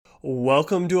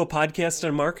Welcome to a podcast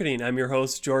on marketing. I'm your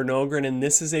host, Jordan Ogren, and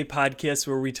this is a podcast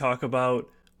where we talk about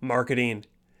marketing.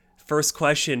 First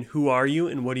question, who are you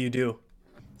and what do you do?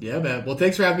 Yeah, man. Well,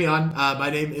 thanks for having me on.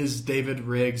 My name is David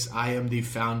Riggs. I am the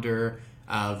founder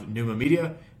of Pneuma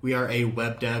Media. We are a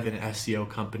web dev and SEO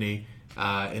company.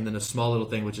 And then a small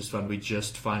little thing, which is fun, we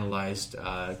just finalized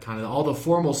kind of all the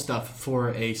formal stuff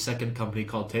for a second company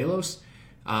called Talos.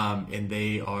 And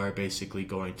they are basically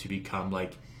going to become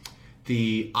like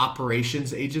the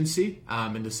operations agency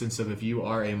in the sense of if you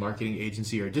are a marketing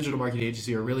agency or a digital marketing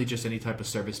agency or really just any type of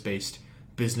service-based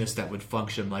business that would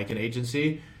function like an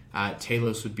agency,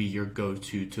 Talos would be your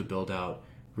go-to to build out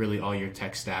really all your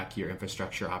tech stack, your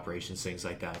infrastructure, operations, things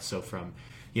like that. So from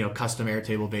custom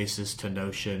Airtable basis to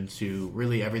Notion to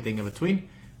really everything in between,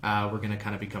 we're going to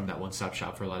kind of become that one-stop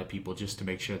shop for a lot of people just to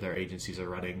make sure their agencies are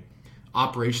running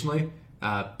operationally.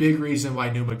 Big reason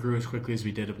why Pneuma grew as quickly as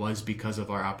we did was because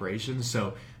of our operations.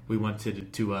 So we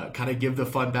wanted to kind of give the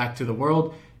fun back to the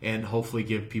world and hopefully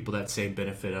give people that same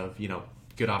benefit of,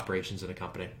 good operations in a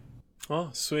company. Oh,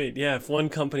 sweet. Yeah, if one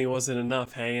company wasn't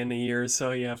enough, hey, in a year or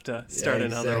so, you have to start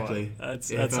another one.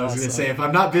 That's I was awesome. going to say, if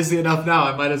I'm not busy enough now,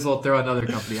 I might as well throw another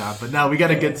company on. But no, we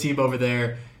got a good team over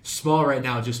there. Small right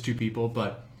now, just 2 people,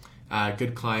 but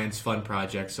good clients, fun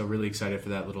projects. So really excited for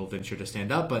that little venture to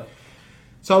stand up. But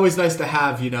it's always nice to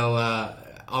have,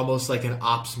 almost like an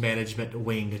ops management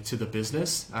wing to the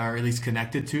business, or at least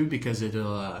connected to, because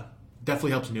it'll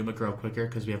definitely helps Pneuma grow quicker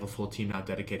because we have a full team now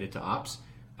dedicated to ops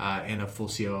and a full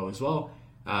COO as well.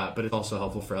 But it's also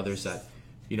helpful for others that,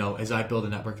 as I build a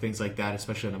network, things like that,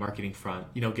 especially on the marketing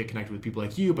front, get connected with people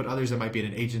like you, but others that might be in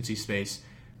an agency space.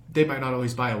 They might not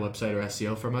always buy a website or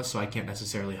SEO from us, so I can't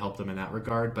necessarily help them in that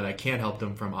regard, but I can help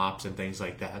them from ops and things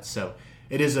like that. So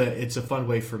it's a fun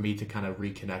way for me to kind of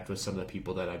reconnect with some of the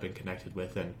people that I've been connected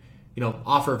with and,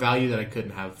 offer value that I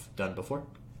couldn't have done before.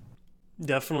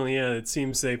 Definitely, yeah. It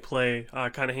seems they play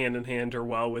kind of hand in hand or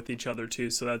well with each other too,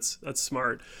 so that's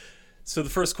smart. So the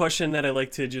first question that I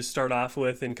like to just start off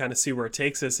with and kind of see where it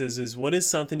takes us is what is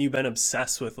something you've been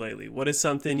obsessed with lately? What is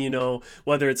something,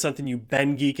 whether it's something you've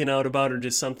been geeking out about or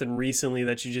just something recently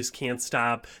that you just can't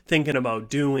stop thinking about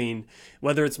doing,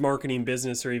 whether it's marketing,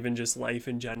 business, or even just life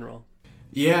in general?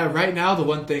 Yeah, right now the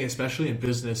one thing, especially in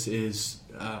business, is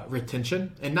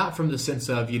retention, and not from the sense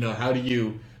of how do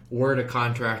you word a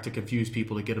contract to confuse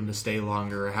people to get them to stay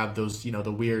longer, or have those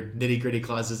the weird nitty gritty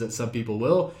clauses that some people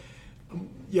will.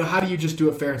 How do you just do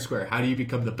it fair and square? How do you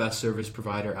become the best service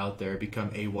provider out there,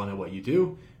 become A1 at what you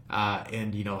do,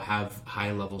 and have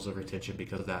high levels of retention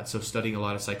because of that? So studying a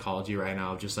lot of psychology right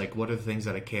now, just like what are the things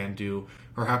that I can do,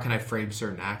 or how can I frame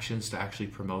certain actions to actually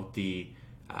promote the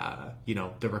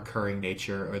the recurring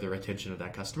nature or the retention of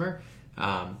that customer,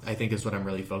 I think is what I'm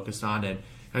really focused on. And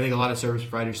I think a lot of service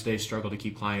providers today struggle to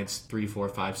keep clients 3, 4,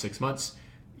 5, 6 months.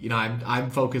 I'm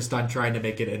focused on trying to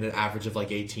make it in an average of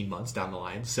like 18 months down the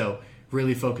line. So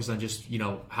really focused on just,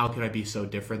 how can I be so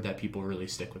different that people really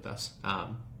stick with us?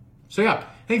 So yeah,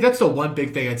 I think that's the one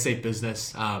big thing I'd say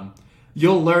business.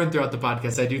 You'll learn throughout the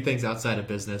podcast. I do things outside of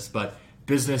business, but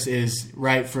business is,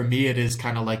 right, for me, it is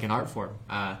kind of like an art form.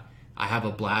 I have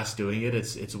a blast doing it.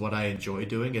 It's what I enjoy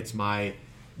doing. It's my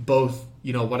both,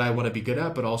 what I want to be good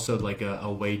at, but also like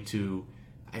a way to,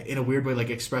 in a weird way,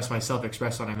 like express myself,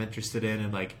 express what I'm interested in,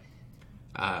 and like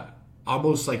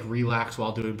almost like relax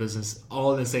while doing business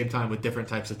all at the same time with different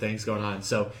types of things going on.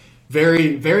 So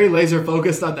very, very laser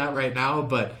focused on that right now,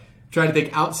 but trying to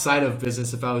think outside of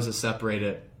business if I was to separate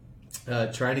it.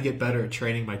 Trying to get better at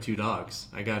training my 2 dogs.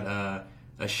 I got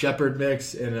a Shepherd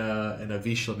mix and a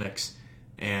Vizsla mix,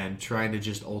 and trying to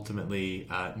just ultimately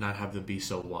not have them be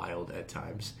so wild at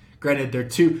times. Granted,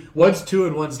 one's 2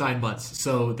 and one's 9 months,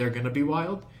 so they're going to be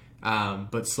wild,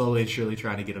 but slowly and surely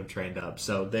trying to get them trained up.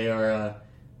 So they are,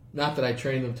 not that I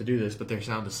train them to do this, but they're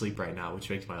sound asleep right now, which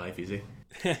makes my life easy.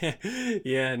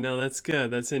 Yeah, no, that's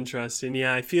good. That's interesting.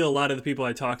 Yeah, I feel a lot of the people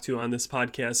I talk to on this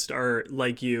podcast are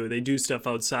like you. They do stuff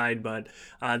outside, but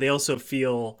they also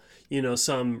feel,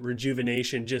 some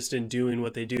rejuvenation just in doing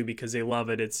what they do because they love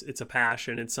it. It's a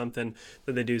passion. It's something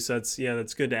that they do. So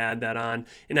that's good to add that on.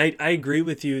 And I agree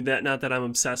with you that not that I'm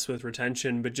obsessed with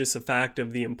retention, but just the fact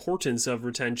of the importance of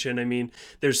retention. I mean,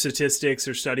 there's statistics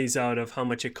or studies out of how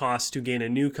much it costs to gain a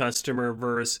new customer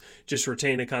versus just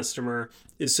retain a customer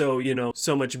is so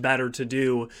much better to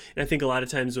do. And I think a lot of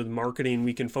times with marketing,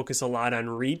 we can focus a lot on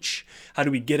reach. How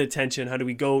do we get attention? How do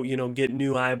we go, get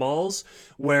new eyeballs?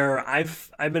 Where I've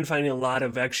been finding a lot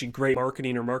of actually great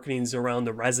marketing or marketing's around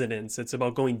the residents. It's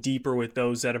about going deeper with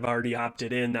those that have already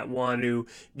opted in, that want to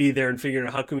be there, and figuring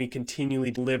out how can we continually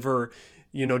deliver,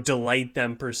 delight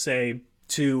them per se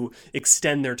to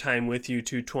extend their time with you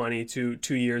to 20 to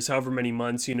 2 years, however many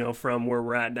months, from where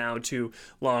we're at now to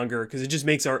longer, because it just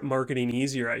makes our marketing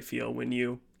easier, I feel, when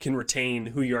you can retain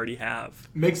who you already have.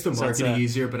 Makes the So it's marketing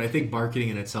easier, but I think marketing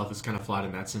in itself is kind of flawed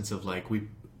in that sense of like we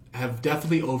have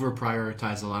definitely over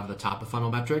prioritized a lot of the top of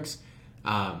funnel metrics,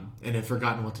 and have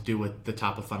forgotten what to do with the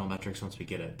top of funnel metrics once we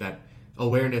get it. That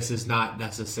awareness is not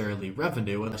necessarily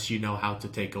revenue unless you know how to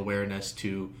take awareness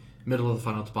to middle of the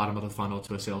funnel to bottom of the funnel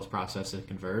to a sales process and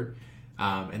convert.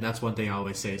 And that's one thing I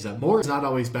always say is that more is not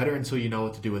always better until you know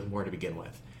what to do with more to begin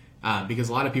with. Because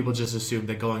a lot of people just assume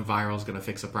that going viral is going to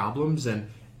fix the problems, and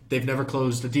they've never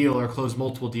closed a deal or closed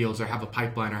multiple deals or have a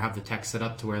pipeline or have the tech set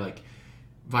up to where like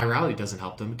virality doesn't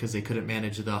help them because they couldn't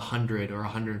manage the 100 or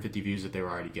 150 views that they were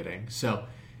already getting. So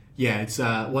yeah, it's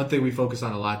one thing we focus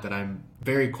on a lot, that I'm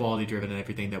very quality driven in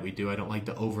everything that we do. I don't like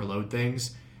to overload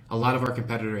things. A lot of our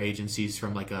competitor agencies,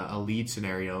 from like a lead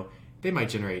scenario, they might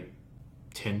generate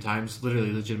 10 times,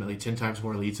 literally legitimately 10 times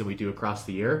more leads than we do across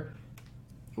the year.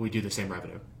 We do the same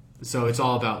revenue. So it's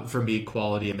all about, for me,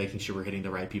 quality and making sure we're hitting the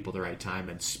right people at the right time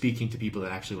and speaking to people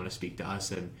that actually want to speak to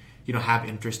us and, have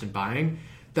interest in buying.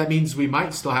 That means we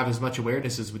might still have as much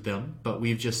awareness as with them, but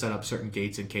we've just set up certain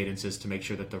gates and cadences to make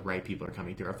sure that the right people are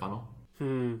coming through our funnel.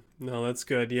 No, that's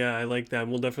good. Yeah, I like that.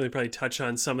 We'll definitely probably touch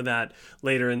on some of that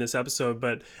later in this episode.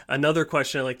 But another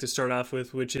question I like to start off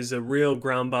with, which is a real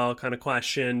ground ball kind of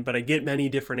question, but I get many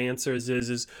different answers,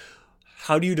 is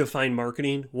how do you define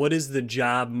marketing? What is the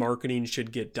job marketing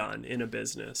should get done in a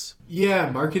business?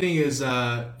 Yeah, marketing is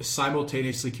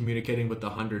simultaneously communicating with the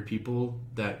 100 people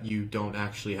that you don't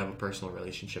actually have a personal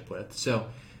relationship with. So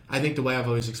I think the way I've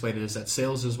always explained it is that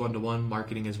sales is one-to-one,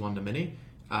 marketing is one-to-many.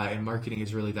 And marketing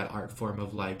is really that art form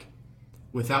of like,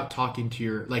 without talking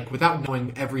to without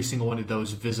knowing every single one of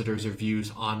those visitors or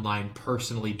views online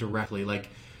personally, directly, like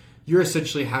you're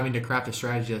essentially having to craft a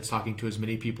strategy that's talking to as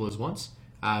many people as once.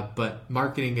 But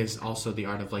marketing is also the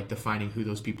art of like defining who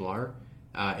those people are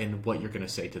and what you're going to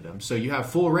say to them. So you have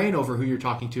full reign over who you're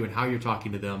talking to and how you're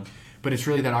talking to them. But it's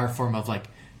really that art form of like,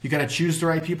 you got to choose the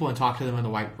right people and talk to them in the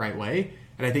right way.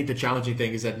 And I think the challenging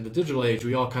thing is that in the digital age,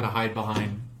 we all kind of hide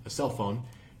behind a cell phone.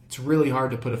 It's really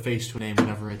hard to put a face to a name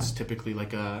whenever it's typically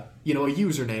like a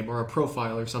username or a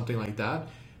profile or something like that.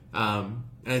 And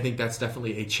I think that's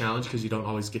definitely a challenge because you don't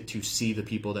always get to see the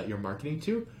people that you're marketing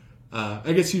to.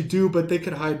 I guess you do, but they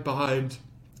could hide behind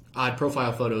odd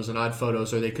profile photos and odd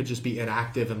photos, or they could just be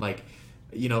inactive and like,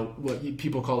 what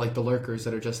people call like the lurkers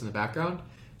that are just in the background.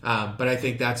 But I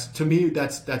think that's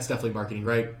definitely marketing,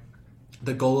 right?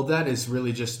 The goal of that is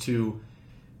really just to,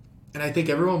 and I think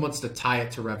everyone wants to tie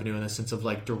it to revenue in the sense of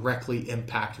like directly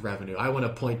impact revenue. I want to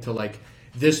point to like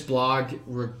this blog,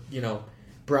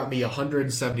 brought me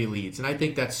 170 leads. And I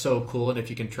think that's so cool. And if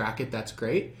you can track it, that's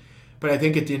great. But I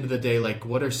think at the end of the day, like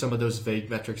what are some of those vague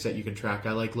metrics that you can track?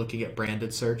 I like looking at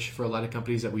branded search for a lot of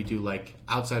companies that we do like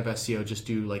outside of SEO, just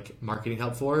do like marketing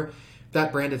help for.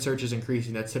 That branded search is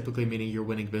increasing. That's typically meaning you're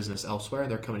winning business elsewhere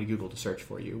and they're coming to Google to search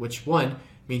for you, which one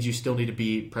means you still need to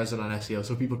be present on SEO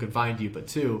so people can find you. But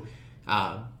two,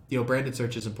 branded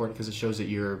search is important because it shows that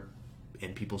you're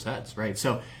in people's heads, right?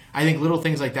 So I think little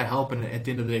things like that help. And at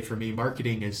the end of the day, for me,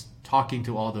 marketing is talking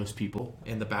to all those people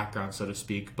in the background, so to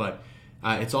speak. But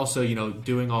it's also,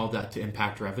 doing all of that to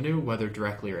impact revenue, whether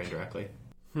directly or indirectly.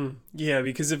 Yeah,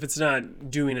 because if it's not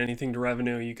doing anything to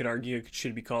revenue, you could argue it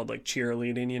should be called like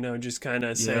cheerleading, just kind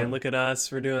of saying, look at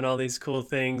us, we're doing all these cool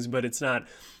things, but it's not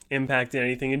impacting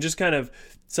anything. And just kind of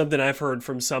something I've heard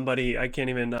from somebody, I can't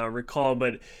even recall,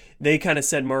 but they kind of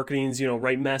said marketing's,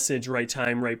 right message, right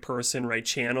time, right person, right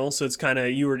channel. So it's kind of,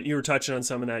 you were touching on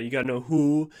some of that. You got to know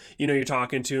who, you're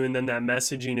talking to, and then that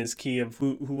messaging is key of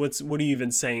what are you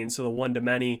even saying? So the one to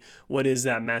many, what is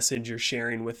that message you're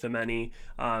sharing with the many?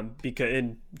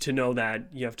 Because to know that,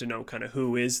 you have to know kind of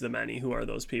who is the many, who are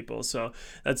those people. So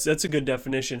that's a good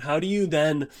definition. How do you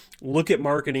then look at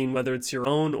marketing, whether it's your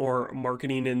own or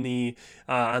marketing in the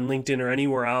on LinkedIn or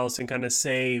anywhere else, and kind of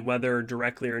say whether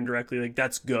directly or indirectly, like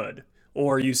that's good?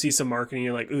 Or you see some marketing,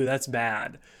 you're like, ooh, that's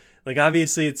bad. Like,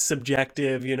 obviously it's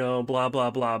subjective, blah,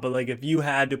 blah, blah. But like, if you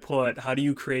had to how do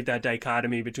you create that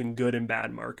dichotomy between good and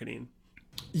bad marketing?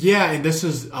 Yeah. And this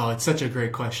is, it's such a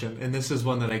great question. And this is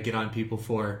one that I get on people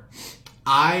for.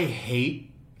 I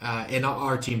hate, and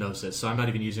our team knows this, so I'm not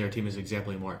even using our team as an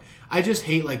example anymore. I just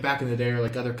hate, like back in the day, or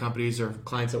like other companies or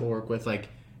clients that we'll work with, like,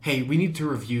 hey, we need to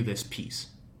review this piece.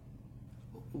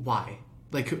 Why?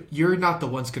 Like, you're not the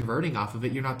ones converting off of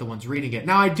it. You're not the ones reading it.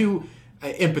 Now, I do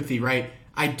empathy, right?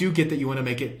 I do get that you want to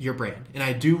make it your brand. And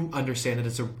I do understand that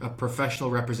it's a professional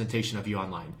representation of you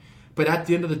online. But at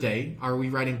the end of the day, are we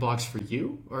writing blogs for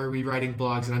you? Or are we writing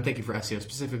blogs, and I'm thinking for SEO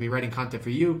specifically, writing content for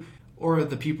you? or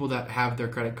the people that have their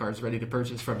credit cards ready to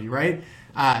purchase from you, right?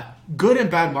 Good and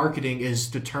bad marketing is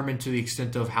determined to the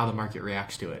extent of how the market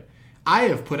reacts to it. I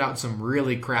have put out some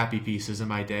really crappy pieces in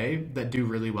my day that do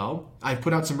really well. I've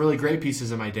put out some really great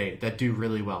pieces in my day that do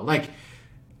really well. Like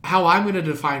how I'm going to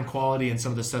define quality in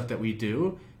some of the stuff that we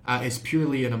do is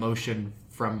purely an emotion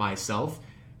from myself.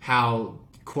 How,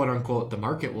 quote unquote, the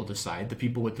market will decide, the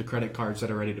people with the credit cards that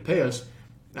are ready to pay us,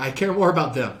 I care more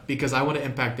about them because I want to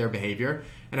impact their behavior.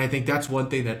 And I think that's one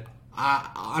thing that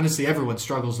honestly everyone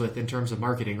struggles with in terms of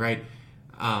marketing, right?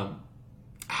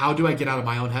 How do I get out of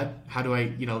my own head? How do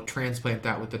I, transplant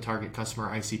that with the target customer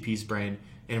ICP's brain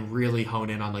and really hone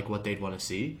in on like what they'd want to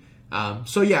see?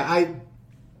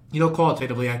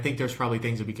 Qualitatively, I think there's probably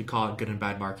things that we could call it good and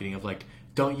bad marketing of like,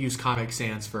 don't use Comic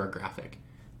Sans for a graphic.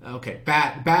 Okay,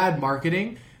 bad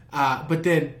marketing. But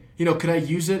then, could I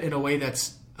use it in a way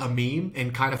that's a meme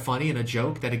and kind of funny and a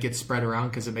joke that it gets spread around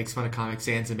because it makes fun of Comic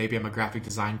Sans and maybe I'm a graphic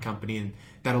design company and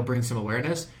that'll bring some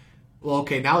awareness? Well,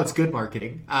 okay, now it's good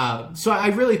marketing. So I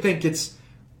really think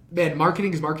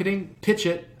marketing is marketing. Pitch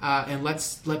it and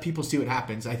let people see what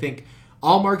happens. I think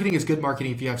all marketing is good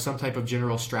marketing if you have some type of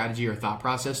general strategy or thought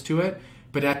process to it.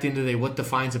 But at the end of the day, what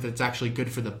defines if it's actually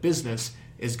good for the business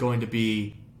is going to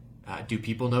be, do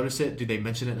people notice it? Do they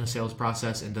mention it in the sales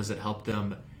process? And does it help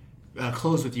them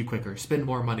close with you quicker, spend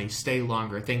more money, stay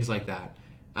longer, things like that?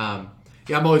 I'm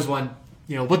always one,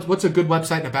 what's a good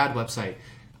website and a bad website?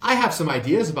 I have some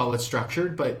ideas about what's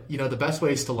structured, but the best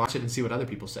way is to launch it and see what other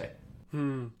people say.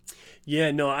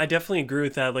 Yeah, no, I definitely agree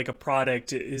with that. Like a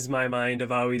product is my mind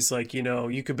of always like,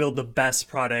 you could build the best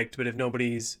product, but if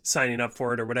nobody's signing up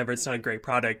for it or whatever, it's not a great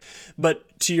product.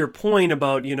 But to your point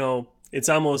about, it's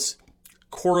almost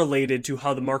correlated to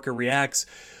how the market reacts.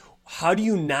 How do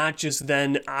you not just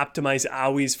then optimize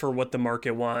always for what the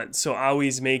market wants? So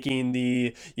always making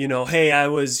the, hey, I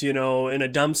was, in a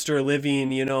dumpster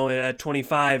living, at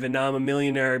 25 and now I'm a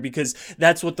millionaire, because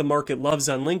that's what the market loves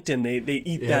on LinkedIn. They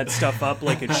eat that stuff up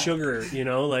like it's sugar,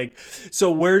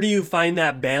 so where do you find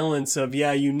that balance of,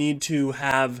 you need to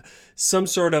have some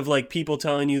sort of like people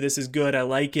telling you this is good, I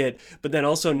like it, but then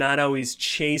also not always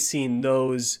chasing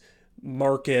those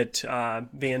market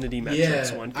vanity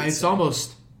metrics. It's say.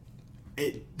 Almost...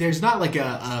 there's not like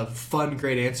a fun,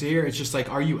 great answer here. It's just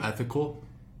like, are you ethical?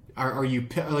 Are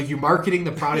you marketing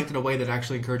the product in a way that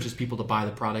actually encourages people to buy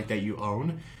the product that you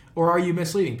own? Or are you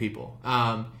misleading people?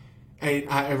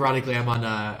 Ironically, I'm on,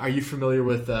 are you familiar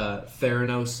with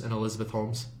Theranos and Elizabeth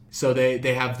Holmes? So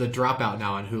they have The Dropout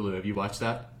now on Hulu. Have you watched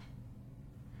that?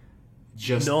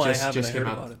 I haven't heard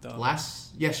about it though.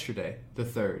 Yesterday, the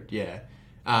 3rd, yeah.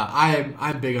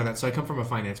 I'm big on that. So I come from a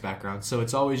finance background. So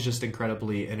it's always just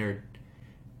incredibly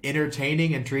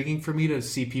entertaining, intriguing for me to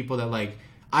see people that like,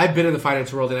 I've been in the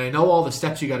finance world and I know all the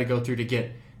steps you got to go through to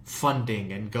get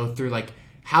funding and go through like,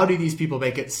 how do these people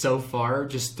make it so far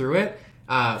just through it?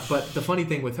 But the funny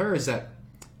thing with her is that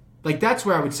like, that's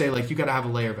where I would say like, you got to have a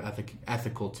layer of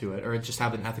ethical to it, or just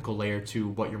have an ethical layer to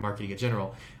what you're marketing in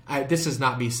general. This is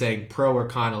not me saying pro or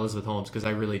con Elizabeth Holmes, because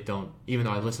I really don't, even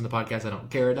though I listen to the podcast, I don't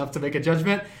care enough to make a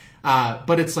judgment.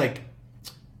 But it's like,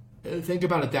 think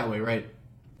about it that way, right?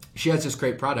 She has this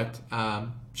great product.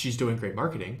 She's doing great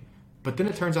marketing, but then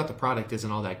it turns out the product isn't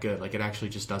all that good. Like it actually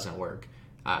just doesn't work,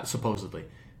 supposedly.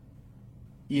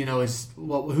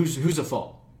 Who's at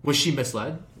fault? Was she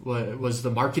misled? Was the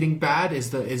marketing bad?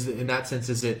 Is in that sense,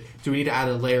 do we need to add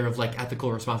a layer of like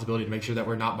ethical responsibility to make sure that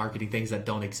we're not marketing things that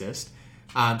don't exist?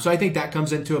 So I think that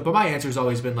comes into it. But my answer has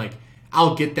always been like,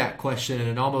 I'll get that question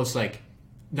and almost like,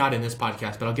 not in this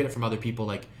podcast, but I'll get it from other people.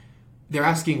 Like they're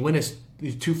asking, when is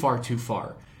too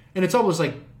far? And it's almost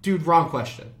like, dude, wrong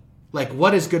question. Like,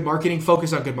 what is good marketing?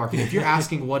 Focus on good marketing. If you're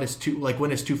asking when is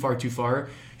too far,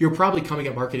 you're probably coming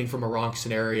at marketing from a wrong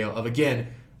scenario of, again,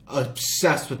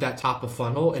 obsessed with that top of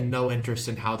funnel and no interest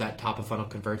in how that top of funnel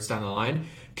converts down the line.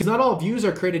 Because not all views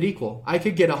are created equal. I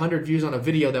could get 100 views on a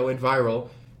video that went viral,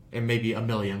 and maybe 1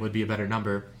 million would be a better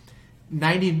number.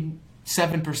 97%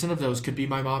 of those could be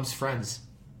my mom's friends.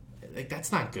 Like,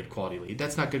 that's not good quality lead.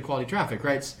 That's not good quality traffic,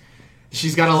 right?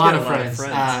 She's got a lot of friends.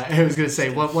 I was going to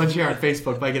say, one share on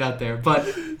Facebook might get out there. But,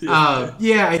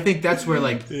 I think that's where,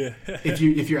 like,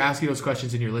 if you're asking those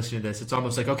questions and you're listening to this, it's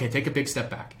almost like, okay, take a big step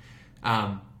back.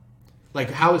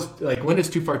 When is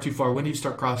too far? When do you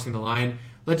start crossing the line?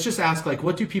 Let's just ask, like,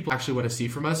 what do people actually want to see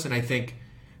from us? And I think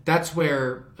that's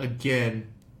where, again,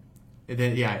 and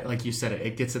then, like you said,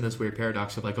 it gets in this weird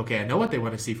paradox of like, okay, I know what they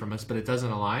want to see from us, but it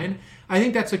doesn't align. I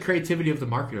think that's the creativity of the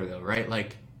marketer, though, right?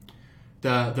 Like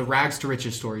the rags to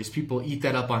riches stories, people eat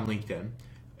that up on LinkedIn.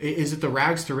 Is it the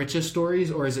rags to riches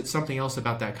stories, or is it something else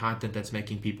about that content that's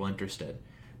making people interested?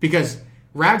 Because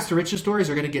rags to riches stories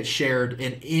are going to get shared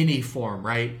in any form,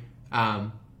 right?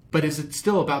 But is it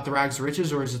still about the rags to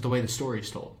riches, or is it the way the story is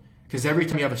told? Because every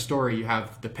time you have a story, you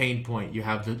have the pain point, you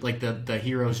have the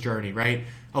hero's journey, right?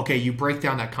 Okay, you break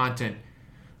down that content.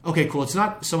 Okay, cool. It's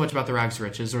not so much about the rags to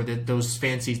riches or those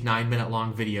fancy 9-minute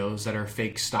long videos that are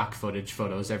fake stock footage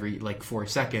photos every like 4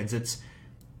 seconds. It's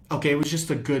okay. It was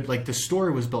just a good, like, the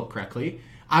story was built correctly.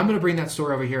 I'm going to bring that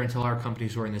story over here until our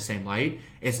companies were in the same light.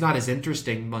 It's not as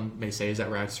interesting, one may say, as that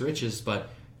rags to riches, but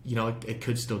it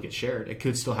could still get shared. It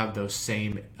could still have those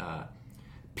same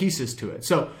pieces to it.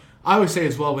 So I would say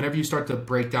as well, whenever you start to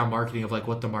break down marketing of like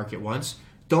what the market wants,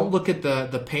 don't look at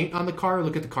the paint on the car,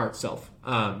 look at the car itself.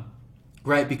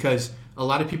 Right? Because a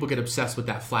lot of people get obsessed with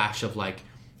that flash of like,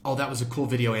 oh, that was a cool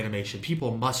video animation.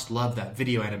 People must love that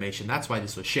video animation. That's why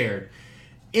this was shared.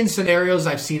 In scenarios,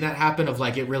 I've seen that happen of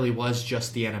like, it really was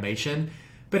just the animation.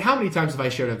 But how many times have I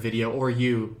shared a video or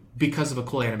you because of a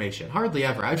cool animation? Hardly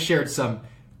ever. I've shared some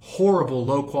horrible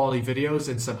low quality videos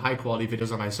and some high quality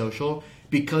videos on my social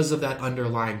because of that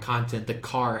underlying content, the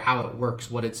car, how it works,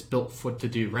 what it's built for to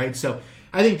do, right? So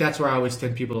I think that's where I always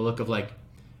tend people to look of like,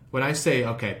 when I say,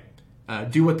 okay,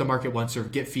 do what the market wants or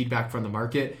get feedback from the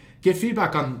market, get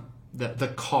feedback on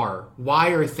the car. Why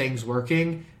are things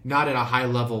working? Not at a high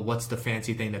level, what's the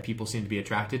fancy thing that people seem to be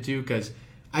attracted to? Because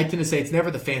I tend to say it's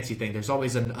never the fancy thing. There's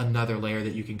always another layer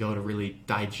that you can go to really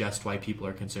digest why people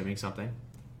are consuming something.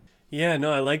 Yeah,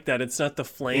 no, I like that. It's not the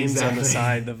flames on the Exactly.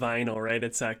 side, the vinyl, right?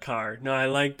 It's that car. No, I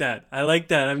like that. I like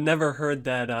that. I've never heard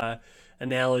that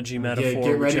analogy, metaphor,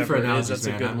 Get ready for whichever it is. analogies, That's a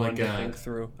man. good I'm one like, to think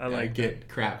through. I I like that. get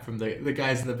crap from the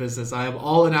guys in the business. I am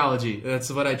all analogy.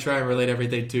 That's what I try and relate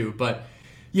everything to. But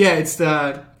yeah, it's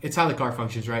how the car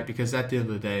functions, right? Because at the end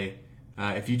of the day,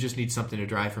 if you just need something to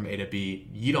drive from A to B,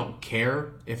 you don't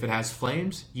care if it has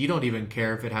flames. You don't even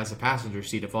care if it has a passenger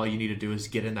seat. If all you need to do is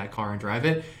get in that car and drive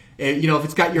it. If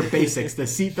it's got your basics, the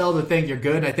seatbelt, the thing, you're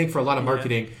good. I think for a lot of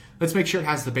marketing, let's make sure it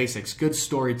has the basics: good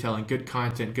storytelling, good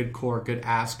content, good core, good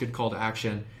ask, good call to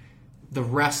action. The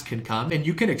rest can come, and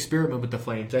you can experiment with the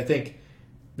flames. I think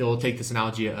we'll take this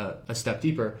analogy a step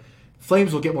deeper.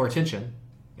 Flames will get more attention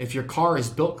if your car is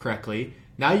built correctly.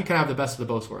 Now you can have the best of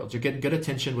the both worlds. You're getting good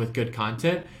attention with good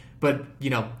content, but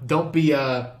don't be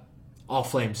all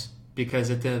flames,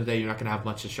 because at the end of the day, you're not going to have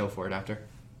much to show for it after.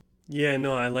 Yeah,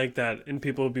 no, I like that. And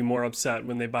people would be more upset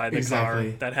when they buy the car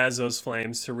Exactly. that has those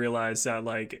flames to realize that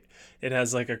like it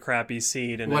has like a crappy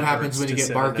seat and What it happens hurts when you to get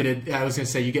sit in it. marketed? I was going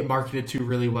to say you get marketed to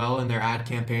really well, and their ad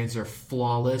campaigns are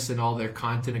flawless, and all their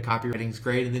content and copywriting is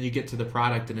great, and then you get to the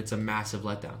product, and it's a massive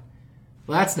letdown.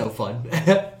 Well, that's no fun.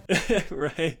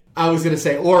 Right. I was going to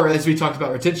say, or as we talked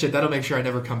about retention, that'll make sure I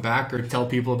never come back or tell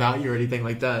people about you or anything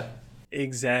like that.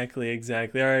 Exactly,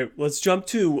 exactly. All right, let's jump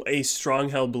to a strong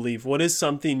held belief. What is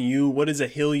a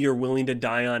hill you're willing to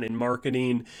die on in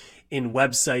marketing, in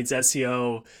websites,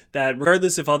 SEO, that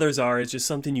regardless if others are, it's just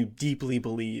something you deeply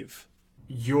believe?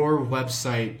 Your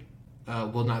website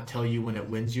will not tell you when it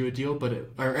wins you a deal, but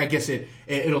or I guess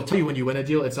it'll tell you when you win a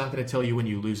deal. It's not going to tell you when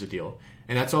you lose a deal,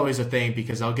 and that's always a thing,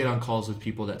 because I'll get on calls with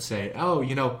people that say, "Oh,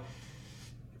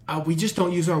 we just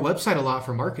don't use our website a lot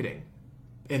for marketing."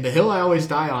 And the hill I always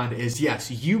die on is, yes,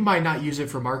 you might not use it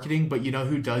for marketing, but you know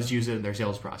who does use it in their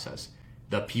sales process?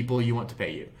 The people you want to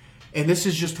pay you. And this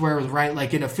is just where, right,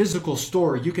 like in a physical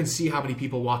store, you can see how many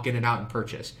people walk in and out and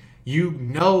purchase. You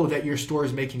know that your store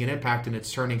is making an impact and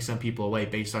it's turning some people away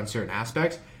based on certain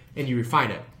aspects, and you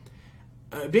refine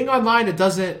it. Being online, it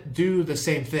doesn't do the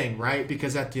same thing, right?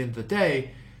 Because at the end of the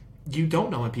day, you don't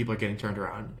know when people are getting turned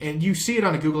around. And you see it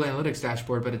on a Google Analytics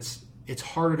dashboard, but it's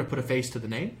harder to put a face to the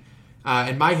name.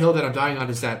 And my hill that I'm dying on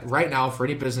is that right now, for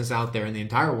any business out there in the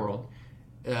entire world,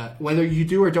 whether you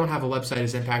do or don't have a website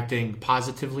is impacting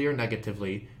positively or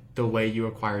negatively the way you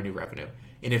acquire new revenue.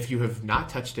 And if you have not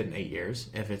touched it in 8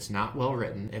 years, if it's not well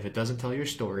written, if it doesn't tell your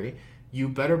story, you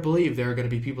better believe there are going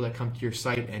to be people that come to your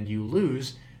site and you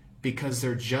lose because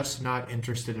they're just not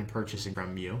interested in purchasing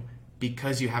from you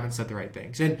because you haven't said the right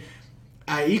things. And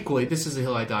equally, this is a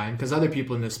hill I die on, because other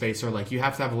people in this space are like, you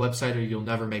have to have a website or you'll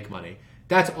never make money.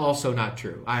 That's also not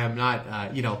true. I am not,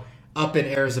 up in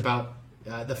airs about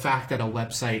the fact that a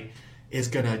website is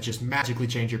going to just magically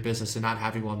change your business, and not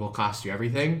having one will cost you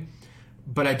everything.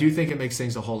 But I do think it makes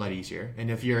things a whole lot easier.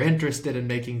 And if you're interested in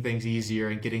making things easier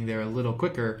and getting there a little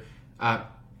quicker,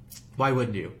 why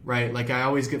wouldn't you, right? Like, I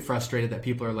always get frustrated that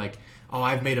people are like, "Oh,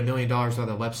 I've made $1 million on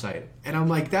the website," and I'm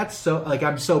like, "That's so like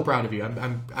I'm so proud of you.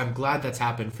 I'm glad that's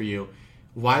happened for you.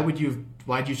 Why'd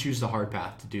you choose the hard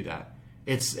path to do that?"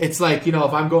 It's like, if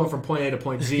I'm going from point A to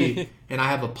point Z and I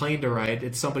have a plane to ride,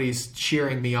 it's somebody's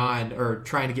cheering me on or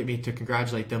trying to get me to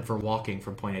congratulate them for walking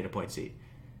from point A to point Z.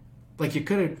 Like, you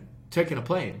could have taking a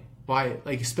plane. Why,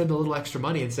 like, spend a little extra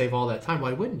money and save all that time?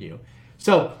 Why wouldn't you?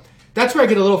 So that's where I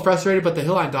get a little frustrated. But the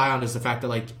hill I die on is the fact that,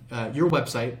 like, your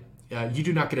website, you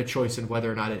do not get a choice in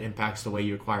whether or not it impacts the way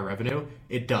you acquire revenue.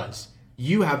 It does.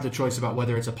 You have the choice about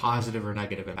whether it's a positive or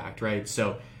negative impact, right?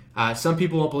 So some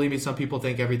people won't believe me. Some people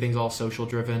think everything's all social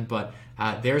driven, but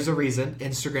there's a reason.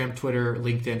 Instagram, Twitter,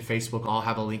 LinkedIn, Facebook all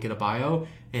have a link in a bio,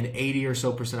 and 80 or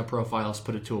so % of profiles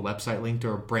put it to a website link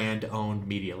or a brand owned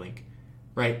media link.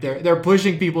 Right, they're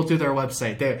pushing people to their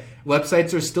website. Their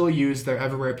websites are still used; they're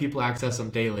everywhere. People access them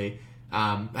daily.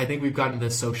 I think we've gotten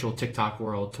this social TikTok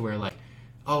world to where, like,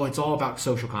 oh, it's all about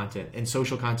social content, and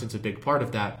social content's a big part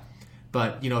of that.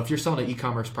 But, you know, if you're selling an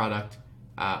e-commerce product,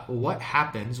 what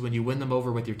happens when you win them over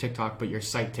with your TikTok, but your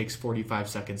site takes 45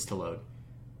 seconds to load?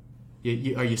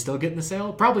 Are you still getting the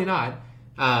sale? Probably not.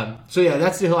 So yeah,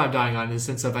 that's the hill I'm dying on, in the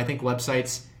sense of, I think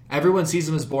websites, everyone sees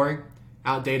them as boring,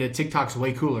 outdated. TikTok's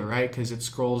way cooler, right? Because it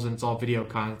scrolls and it's all video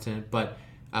content. But,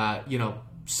 you know,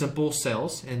 simple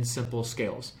sales and simple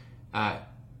scales.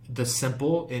 The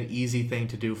simple and easy thing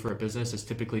to do for a business is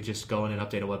typically just go in and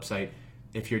update a website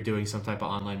if you're doing some type of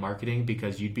online marketing,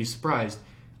 because you'd be surprised.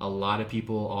 A lot of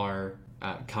people are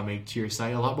coming to your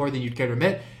site, a lot more than you'd care to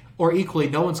admit. Or equally,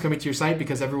 no one's coming to your site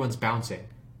because everyone's bouncing.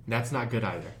 That's not good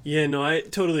either. Yeah, no, I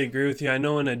totally agree with you. I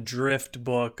know in a Drift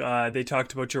book, they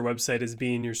talked about your website as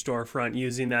being your storefront,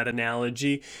 using that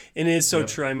analogy. And it is so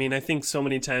true. I mean, I think so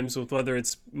many times with whether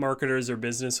it's marketers or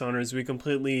business owners, we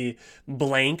completely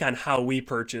blank on how we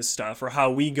purchase stuff or how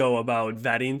we go about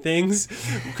vetting things.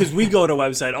 Because we go to a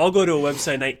website, I'll go to a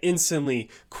website and I instantly,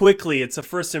 quickly, it's a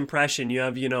first impression. You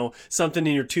have, you know, something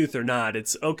in your tooth or not.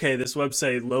 It's, okay, this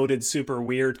website loaded super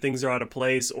weird, things are out of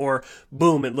place, or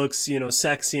boom, it looks, you know,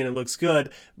 sexy and it looks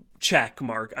good. Check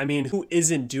mark. I mean, who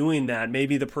isn't doing that?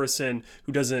 Maybe the person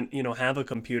who doesn't, you know, have a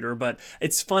computer, but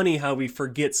it's funny how we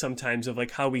forget sometimes of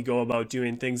like how we go about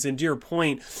doing things. And to your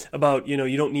point about, you know,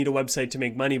 you don't need a website to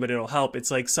make money, but it'll help. It's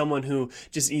like someone who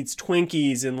just eats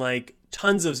Twinkies and like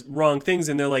tons of wrong things,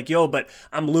 and they're like, yo, but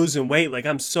I'm losing weight, like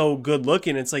I'm so good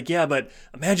looking. It's like, yeah, but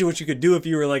imagine what you could do if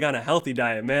you were like on a healthy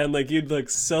diet, man. Like you'd look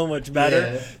so much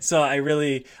better. Yeah. So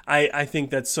I think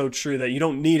that's so true, that you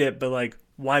don't need it, but like,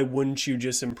 why wouldn't you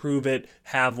just improve it,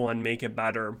 have one, make it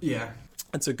better? Yeah.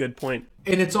 That's a good point.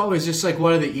 And it's always just like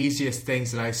one of the easiest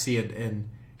things that I see it in.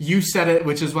 You said it,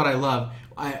 which is what I love.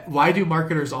 Why do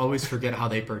marketers always forget how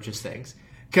they purchase things?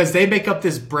 Because they make up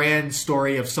this brand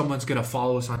story of someone's going to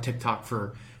follow us on TikTok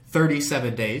for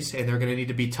 37 days, and they're going to need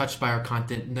to be touched by our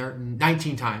content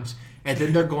 19 times. And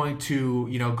then they're going to,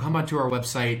 you know, come onto our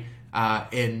website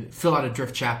and fill out a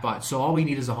Drift chatbot. So all we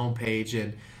need is a homepage.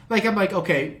 And like, I'm like,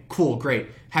 okay, cool, great.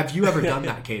 Have you ever done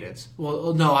that cadence?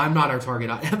 Well, no, I'm not our target.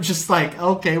 I'm just like,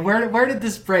 okay, where did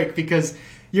this break? Because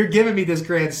you're giving me this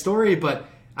grand story, but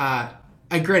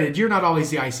granted, you're not always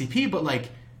the ICP, but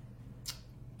like,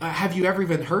 have you ever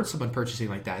even heard someone purchasing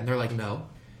like that? And they're like, no.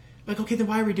 I'm like, okay, then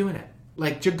why are we doing it?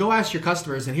 Like, to go ask your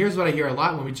customers, and here's what I hear a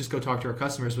lot when we just go talk to our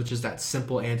customers, which is that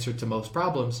simple answer to most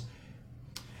problems.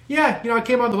 Yeah, you know, I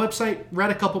came on the website,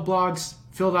 read a couple blogs,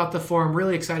 filled out the form,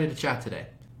 really excited to chat today.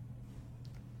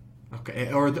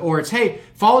 Okay, or it's, hey,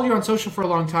 followed you on social for a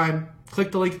long time,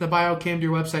 clicked the link in the bio, came to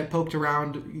your website, poked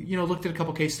around, you know, looked at a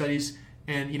couple case studies,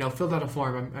 and, you know, filled out a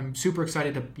form. I'm super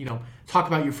excited to, you know, talk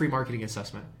about your free marketing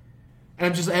assessment. And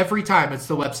I'm just, every time it's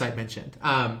the website mentioned.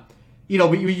 You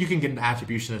know, you can get an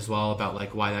attribution as well about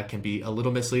like why that can be a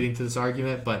little misleading to this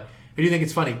argument, but I do think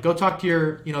it's funny. Go talk to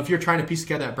your, you know, if you're trying to piece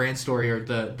together that brand story or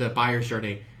the buyer's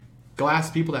journey, go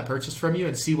ask people that purchased from you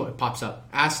and see what pops up.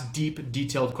 Ask deep,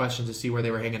 detailed questions to see where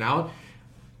they were hanging out.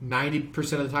 90%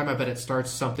 of the time, I bet it starts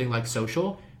something like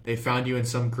social. They found you in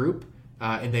some group,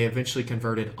 and they eventually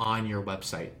converted on your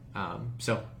website.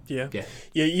 Yeah.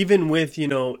 Even with, you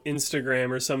know,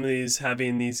 Instagram or some of these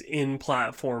having these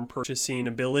in-platform purchasing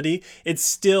ability, it's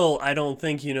still, I don't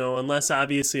think, you know, unless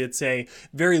obviously it's a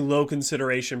very low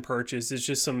consideration purchase, it's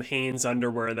just some Hanes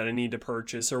underwear that I need to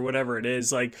purchase or whatever it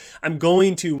is. Like, I'm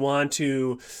going to want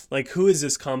to, like, who is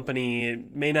this company?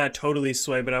 It may not totally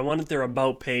sway, but I want their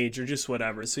about page or just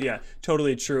whatever. So yeah,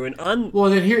 totally true. And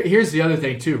well, then here's the other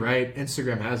thing too, right?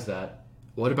 Instagram has that.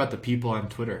 What about the people on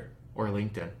Twitter or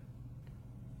LinkedIn?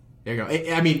 There you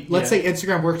go. I mean, let's say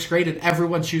Instagram works great and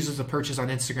everyone chooses to purchase on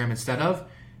Instagram instead of,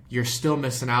 you're still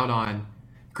missing out on,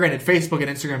 granted, Facebook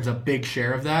and Instagram is a big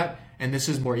share of that, and this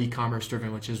is more e-commerce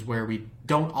driven, which is where we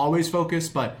don't always focus,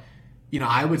 but, you know,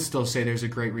 I would still say there's a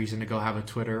great reason to go have a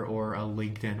Twitter or a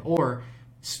LinkedIn, or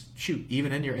shoot,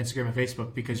 even in your Instagram and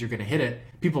Facebook, because you're going to hit it.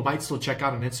 People might still check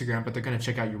out on Instagram, but they're going to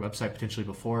check out your website potentially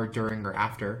before, during, or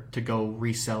after to go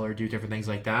resell or do different things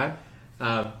like that.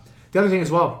 The other thing as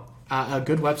well, A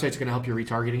good website's going to help your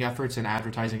retargeting efforts and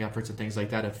advertising efforts and things like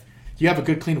that. If you have a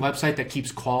good, clean website that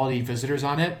keeps quality visitors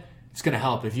on it, it's going to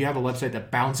help. If you have a website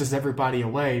that bounces everybody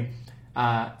away,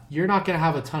 you're not going to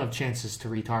have a ton of chances to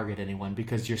retarget anyone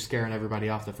because you're scaring everybody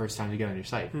off the first time you get on your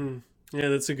site. Yeah,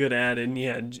 that's a good add. And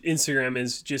yeah, Instagram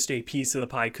is just a piece of the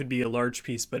pie. Could be a large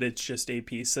piece, but it's just a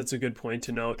piece. That's a good point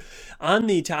to note. On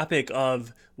the topic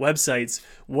of websites,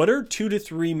 what are 2 to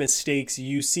 3 mistakes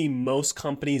you see most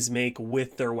companies make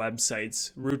with their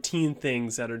websites? Routine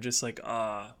things that are just like,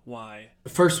 why? The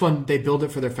first one, they build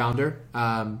it for their founder.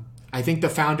 I think the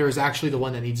founder is actually the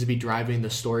one that needs to be driving the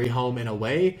story home in a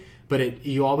way, but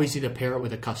you always need to pair it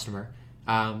with a customer.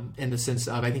 In the sense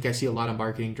of, I think I see a lot of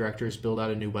marketing directors build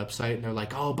out a new website and they're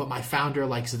like, oh, but my founder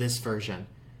likes this version.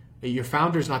 Your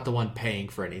founder's not the one paying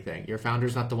for anything. Your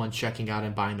founder's not the one checking out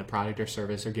and buying the product or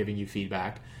service or giving you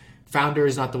feedback. Founder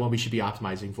is not the one we should be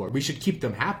optimizing for. We should keep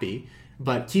them happy,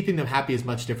 but keeping them happy is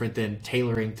much different than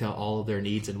tailoring to all of their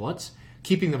needs and wants.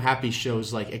 Keeping them happy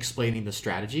shows like explaining the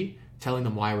strategy, telling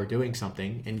them why we're doing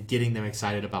something, and getting them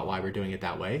excited about why we're doing it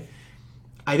that way.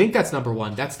 I think that's number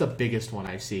one. That's the biggest one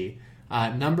I see.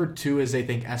 Number two is they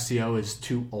think SEO is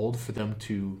too old for them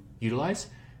to utilize.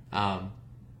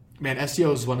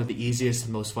 SEO is one of the easiest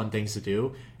and most fun things to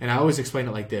do. And I always explain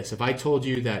it like this. If I told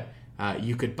you that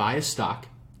you could buy a stock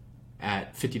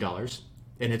at $50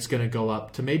 and it's going to go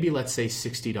up to maybe, let's say,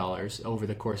 $60 over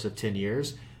the course of 10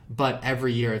 years, but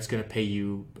every year it's going to pay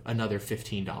you another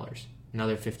 $15,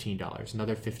 another $15,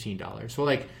 another $15. So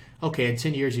like, okay, in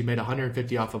 10 years, you made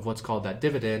 $150 off of what's called that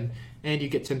dividend, and you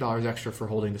get $10 extra for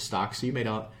holding the stock. So you made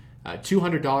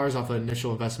 $200 off an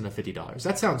initial investment of $50.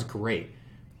 That sounds great.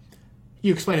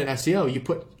 You explain it in SEO, you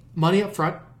put money up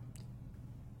front,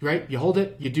 right? You hold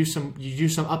it, you do some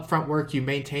upfront work, you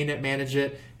maintain it, manage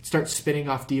it, start spinning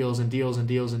off deals and deals and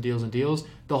deals and deals and deals.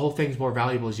 The whole thing's more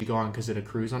valuable as you go on because it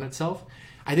accrues on itself.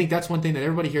 I think that's one thing that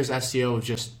everybody hears SEO is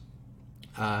just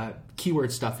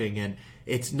keyword stuffing, and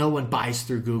it's no one buys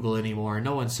through Google anymore.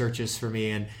 No one searches for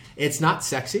me, and it's not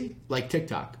sexy like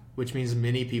TikTok, which means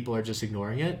many people are just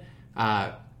ignoring it.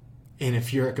 And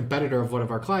if you're a competitor of one of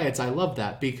our clients, I love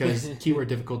that because keyword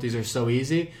difficulties are so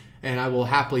easy. And I will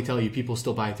happily tell you, people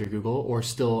still buy through Google or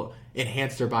still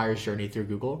enhance their buyer's journey through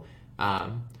Google.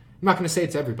 I'm not going to say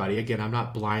it's everybody. Again, I'm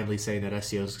not blindly saying that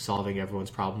SEO is solving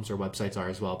everyone's problems, or websites are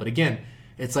as well. But again,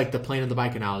 it's like the plane and the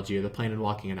bike analogy or the plane and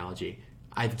walking analogy.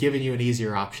 I've given you an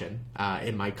easier option.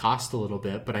 It might cost a little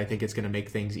bit, but I think it's going to make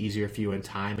things easier for you in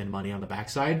time and money on the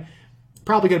backside.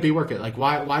 Probably going to be worth it. Like,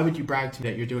 why would you brag to me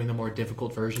that you're doing the more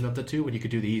difficult version of the two when you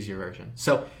could do the easier version?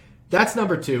 So that's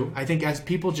number two. I think as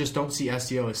people just don't see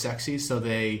SEO as sexy, so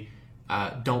they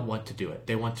don't want to do it.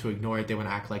 They want to ignore it. They want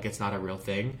to act like it's not a real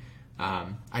thing.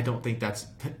 I don't think that's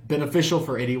beneficial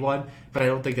for anyone, but I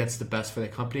don't think that's the best for the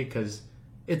company because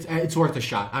it's worth a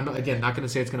shot. I'm, again, not going to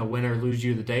say it's going to win or lose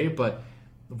you the day, but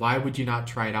why would you not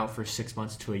try it out for 6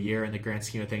 months to a year in the grand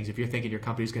scheme of things? If you're thinking your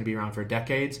company's going to be around for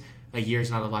decades, a year is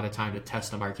not a lot of time to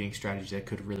test a marketing strategy that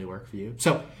could really work for you.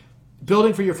 So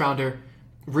building for your founder,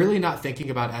 really not thinking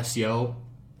about SEO.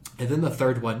 And then the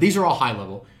third one, these are all high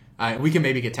level. We can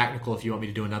maybe get technical if you want me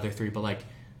to do another three, but like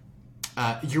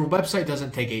your website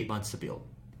doesn't take 8 months to build.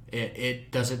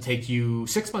 It doesn't take you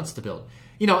 6 months to build.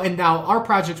 And now our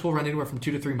projects will run anywhere from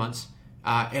 2 to 3 months.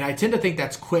 And I tend to think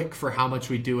that's quick for how much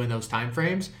we do in those time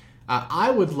frames.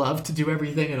 I would love to do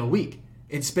everything in a week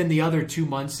and spend the other 2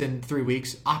 months and 3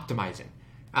 weeks optimizing.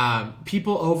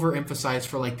 People overemphasize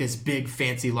for like this big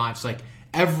fancy launch, like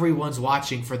everyone's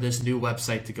watching for this new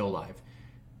website to go live.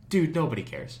 Dude, nobody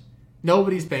cares.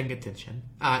 Nobody's paying attention.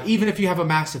 Even if you have a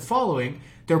massive following,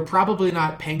 they're probably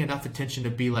not paying enough attention to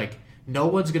be like, no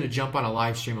one's going to jump on a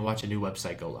live stream and watch a new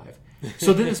website go live.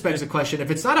 So then this begs the question, if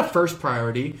it's not a first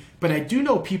priority, but I do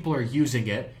know people are using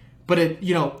it, but a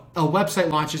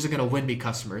website launch isn't going to win me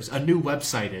customers. A new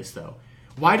website is, though.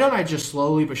 Why don't I just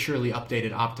slowly but surely update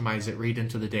it, optimize it, read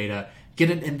into the data,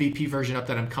 get an MVP version up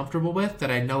that I'm comfortable with,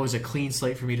 that I know is a clean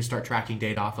slate for me to start tracking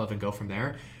data off of and go from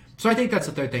there. So I think that's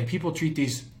the third thing. People treat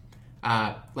these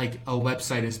like a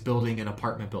website is building an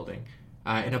apartment building.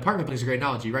 An apartment building is a great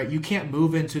analogy, right? You can't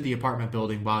move into the apartment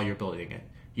building while you're building it.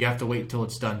 You have to wait until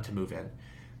it's done to move in.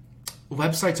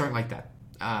 Websites aren't like that.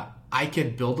 I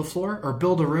can build a floor or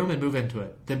build a room and move into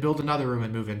it, then build another room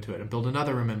and move into it, and build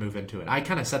another room and move into it. I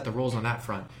kind of set the rules on that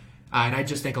front. And I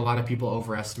just think a lot of people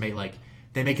overestimate, like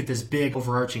they make it this big,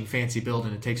 overarching, fancy build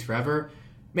and it takes forever.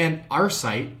 Man, our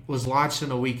site was launched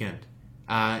in a weekend,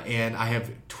 and I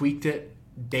have tweaked it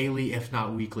daily, if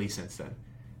not weekly, since then.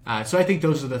 So I think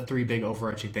those are the three big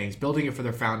overarching things. Building it for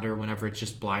their founder whenever it's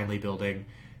just blindly building.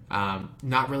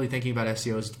 not really thinking about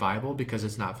SEO as viable because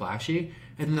it's not flashy.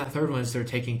 And then that third one is they're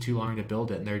taking too long to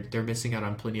build it, and they're missing out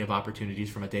on plenty of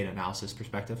opportunities from a data analysis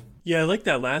perspective. Yeah, I like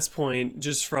that last point.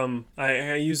 Just from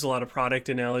I use a lot of product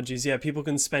analogies. Yeah, people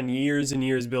can spend years and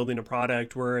years building a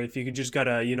product where if you could just got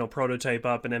a prototype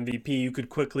up an MVP, you could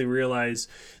quickly realize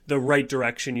the right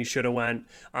direction you should have went.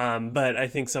 But I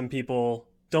think some people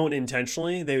don't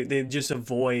intentionally. They just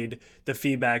avoid the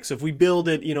feedback. So if we build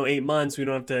it, 8 months, we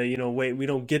don't have to, wait. We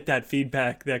don't get that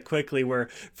feedback that quickly. Where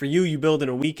for you build in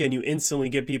a weekend, you instantly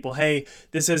get people, hey,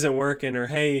 this isn't working, or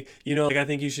hey, like I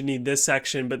think you should need this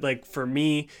section. But like for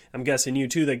me, I'm guessing you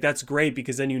too. Like that's great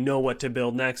because then you know what to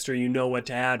build next, or you know what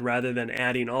to add, rather than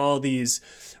adding all these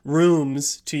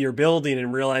rooms to your building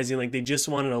and realizing like they just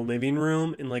wanted a living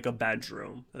room and like a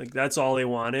bedroom. Like that's all they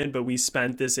wanted. But we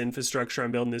spent this infrastructure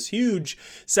on building this huge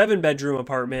 7-bedroom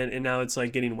apartment, and now it's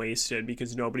like getting wasted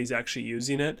because nobody's actually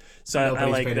using it. So I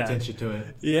Nobody's like paid that. attention to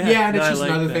it. Yeah, and no, it's I just like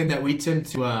another that. thing that we tend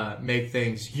to make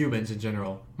things, humans in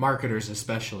general, marketers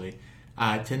especially,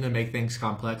 tend to make things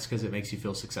complex because it makes you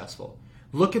feel successful.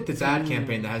 Look at this ad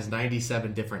campaign that has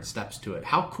 97 different steps to it.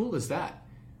 How cool is that?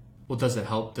 Well, does it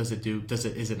help? Is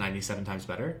it 97 times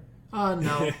better?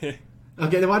 No.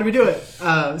 Okay, then why do we do it?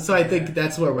 So I think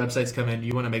that's where websites come in.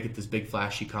 You want to make it this big,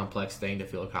 flashy, complex thing to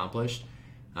feel accomplished.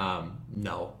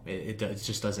 No, it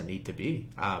just doesn't need to be.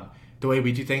 The way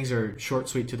we do things are short,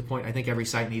 sweet, to the point. I think every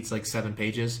site needs like 7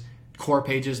 pages. Core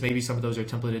pages, maybe some of those are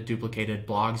templated, duplicated.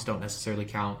 Blogs don't necessarily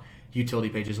count. Utility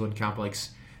pages wouldn't count. But like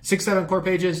 6, 7 core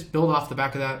pages, build off the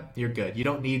back of that, you're good. You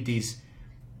don't need these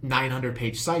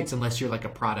 900-page sites unless you're like a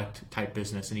product type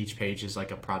business and each page is like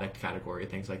a product category,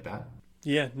 things like that.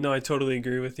 Yeah, no, I totally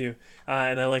agree with you.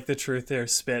 And I like the truth there,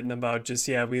 spitting about just,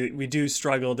 yeah, we do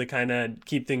struggle to kind of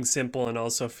keep things simple and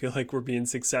also feel like we're being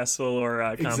successful or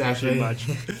accomplishing Exactly. much,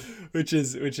 which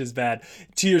is bad.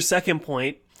 To your second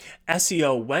point,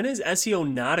 SEO. When is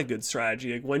SEO not a good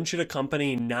strategy? Like when should a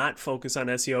company not focus on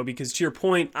SEO? Because to your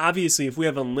point, obviously, if we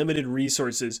have unlimited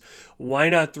resources, why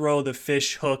not throw the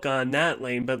fish hook on that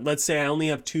lane? But let's say I only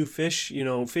have 2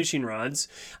 fishing rods.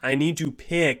 I need to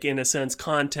pick, in a sense,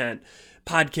 content,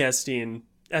 podcasting,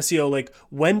 SEO. Like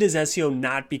when does SEO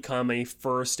not become a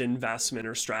first investment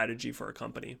or strategy for a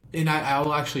company? And I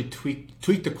will actually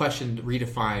tweak the question to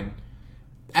redefine.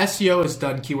 SEO is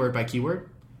done keyword by keyword.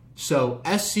 So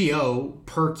SEO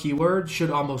per keyword should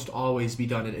almost always be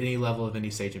done at any level of any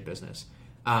stage of business.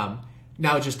 Now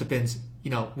it just depends,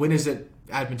 when is it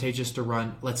advantageous to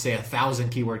run, let's say, 1,000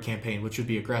 keyword campaign, which would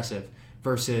be aggressive,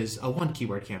 versus a 1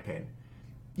 keyword campaign.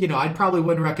 I probably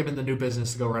wouldn't recommend the new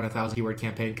business to go run a 1,000 keyword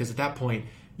campaign because at that point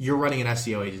you're running an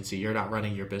SEO agency, you're not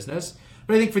running your business.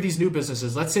 But I think for these new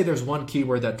businesses, let's say there's 1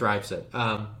 keyword that drives it.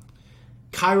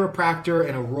 Chiropractor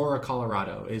in Aurora,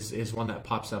 Colorado is one that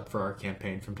pops up for our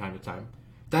campaign from time to time.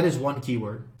 That is 1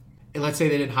 keyword. And let's say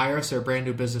they didn't hire us, they're a brand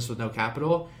new business with no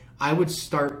capital. I would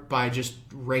start by just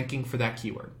ranking for that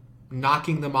keyword,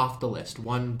 knocking them off the list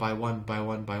one by one by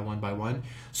one by one by one.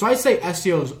 So I say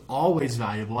SEO is always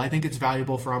valuable. I think it's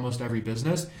valuable for almost every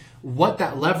business. What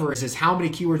that lever is how many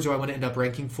keywords do I want to end up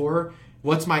ranking for?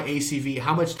 What's my ACV?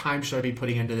 How much time should I be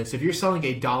putting into this? If you're selling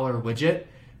a dollar widget,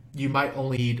 you might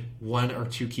only need 1 or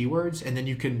 2 keywords, and then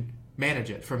you can manage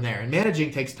it from there. And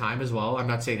managing takes time as well. I'm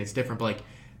not saying it's different, but like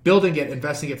building it,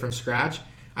 investing it from scratch,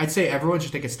 I'd say everyone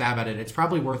should take a stab at it. It's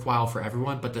probably worthwhile for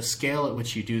everyone, but the scale at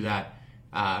which you do that,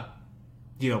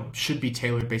 should be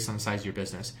tailored based on the size of your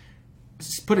business.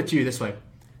 Just put it to you this way.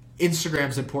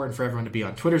 Instagram's important for everyone to be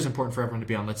on. Twitter's important for everyone to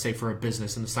be on. Let's say for a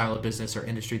business in the style of business or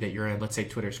industry that you're in. Let's say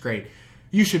Twitter's great.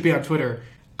 You should be on Twitter.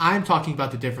 I'm talking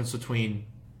about the difference between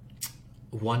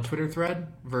 1 Twitter thread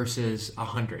versus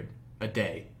 100 a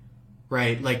day,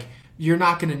 right? Like you're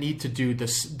not going to need to do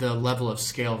the level of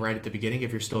scale right at the beginning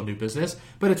if you're still a new business,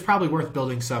 but it's probably worth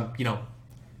building some,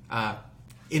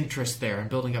 interest there and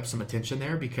building up some attention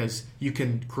there because you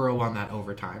can grow on that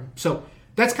over time. So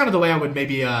that's kind of the way I would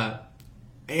maybe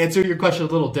answer your question a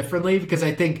little differently, because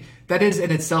I think that is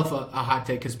in itself a hot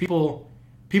take because people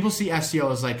see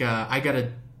SEO as like I got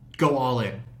to go all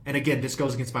in. And again, this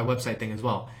goes against my website thing as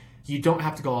well. You don't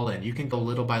have to go all in. You can go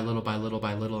little by little by little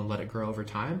by little and let it grow over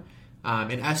time.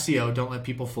 And SEO, don't let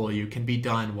people fool you, can be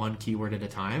done 1 keyword at a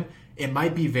time. It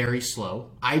might be very slow.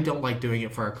 I don't like doing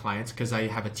it for our clients because I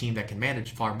have a team that can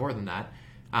manage far more than that.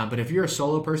 But if you're a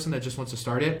solo person that just wants to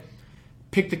start it,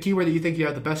 pick the keyword that you think you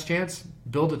have the best chance,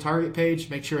 build a target page,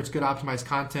 make sure it's good optimized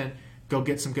content, go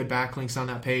get some good backlinks on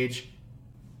that page,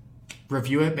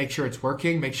 review it, make sure it's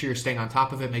working, make sure you're staying on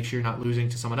top of it, make sure you're not losing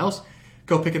to someone else,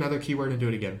 go pick another keyword and do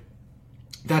it again.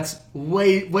 That's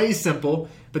way simple,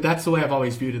 but that's the way I've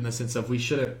always viewed it in the sense of we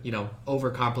shouldn't,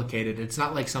 overcomplicate it. It's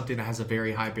not like something that has a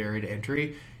very high barrier to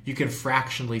entry. You can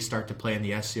fractionally start to play in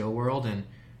the SEO world and,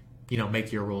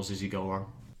 make your rules as you go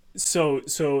along. So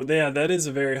yeah, that is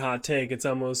a very hot take. It's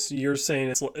almost you're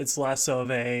saying it's less of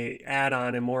a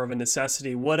add-on and more of a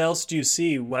necessity. What else do you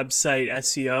see? Website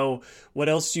SEO. What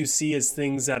else do you see as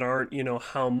things that aren't,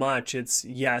 how much? It's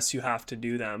yes, you have to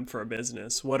do them for a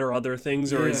business. What are other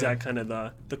things, or is Yeah. that kind of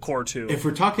the core too? If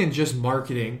we're talking just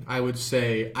marketing, I would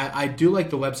say I do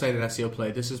like the website and SEO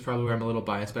play. This is probably where I'm a little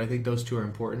biased, but I think those two are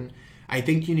important. I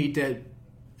think you need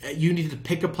to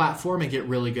pick a platform and get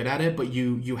really good at it, but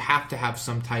you have to have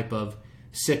some type of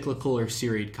cyclical or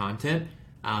seried content,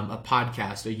 a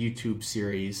podcast, a YouTube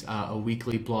series, a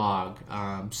weekly blog,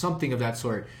 something of that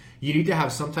sort. You need to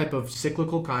have some type of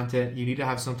cyclical content. You need to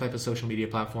have some type of social media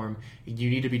platform. You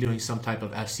need to be doing some type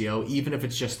of SEO, even if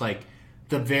it's just like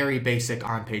the very basic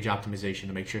on-page optimization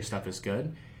to make sure stuff is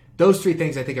good. Those three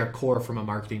things I think are core from a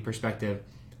marketing perspective.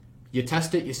 You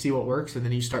test it, you see what works, and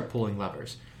then you start pulling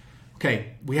levers.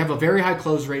 Okay, we have a very high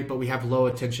close rate, but we have low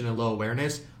attention and low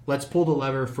awareness. Let's pull the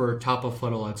lever for top of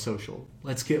funnel on social.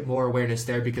 Let's get more awareness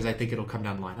there because I think it'll come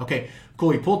down the line. Okay, cool.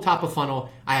 We pulled top of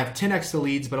funnel. I have 10x the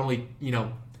leads, but only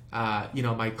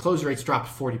my close rates dropped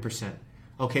 40%.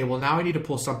 Okay, well now I need to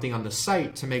pull something on the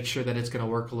site to make sure that it's going to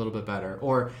work a little bit better.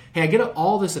 Or hey, I get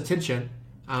all this attention,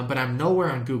 but I'm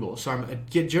nowhere on Google. So I'm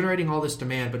generating all this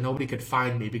demand, but nobody could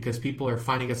find me because people are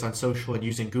finding us on social and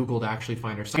using Google to actually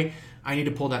find our site. I need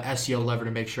to pull that SEO lever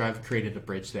to make sure I've created a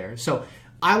bridge there. So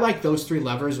I like those three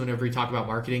levers whenever we talk about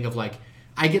marketing of like,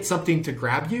 I get something to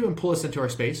grab you and pull us into our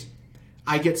space.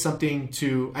 I get something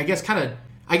to, I get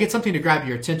something to grab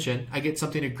your attention. I get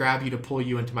something to grab you to pull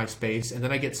you into my space. And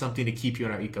then I get something to keep you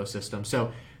in our ecosystem.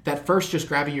 So that first just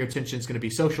grabbing your attention is going to be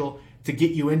social. To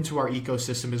get you into our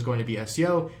ecosystem is going to be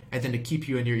SEO. And then to keep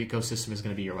you in your ecosystem is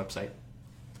going to be your website.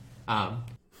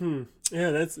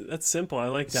 Yeah, that's simple. I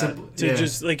like that. Simple, To yeah.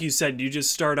 just like you said, you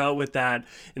just start out with that,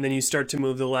 and then you start to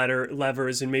move the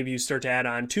levers, and maybe you start to add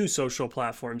on to social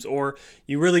platforms, or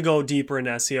you really go deeper in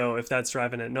SEO if that's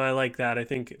driving it. No, I like that. I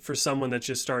think for someone that's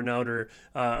just starting out or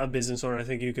a business owner, I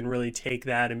think you can really take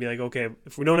that and be like, okay,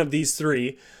 if we don't have these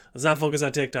three, let's not focus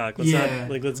on TikTok. Let's Yeah.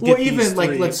 not let's Well, get even these like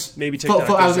three. let's Maybe TikTok. I was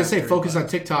does gonna that say for you, focus but- on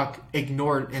TikTok,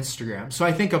 ignore Instagram. So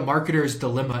I think a marketer's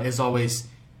dilemma is always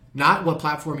not what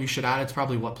platform you should add. It's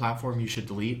probably what platform you should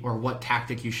delete, or what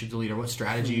tactic you should delete, or what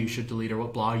strategy you should delete, or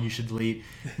what blog you should delete.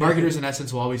 Marketers, in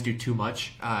essence, will always do too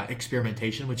much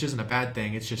experimentation, which isn't a bad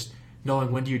thing. It's just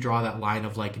knowing when do you draw that line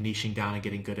of like niching down and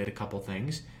getting good at a couple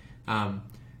things.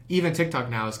 Even TikTok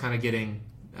now is kind of getting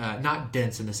not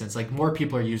dense in the sense like more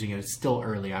people are using it. It's still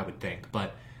early, I would think,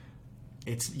 but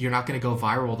you're not going to go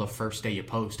viral the first day you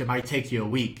post. It might take you a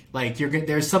week. Like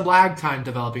there's some lag time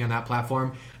developing on that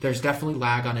platform. There's definitely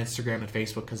lag on Instagram and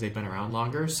Facebook because they've been around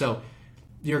longer. So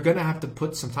you're going to have to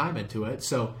put some time into it.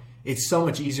 So it's so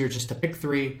much easier just to pick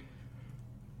three,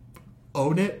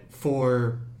 own it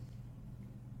for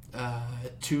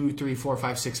 2, 3, 4,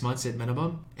 5, 6 months at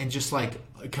minimum, and just like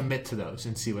commit to those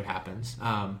and see what happens.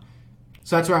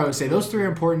 So that's where I would say those three are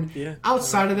important. Yeah.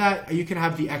 Outside of that, you can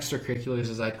have the extracurriculars,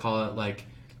 as I'd call it. Like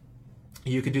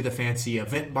you could do the fancy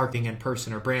event marketing in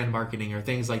person or brand marketing or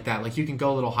things like that. Like you can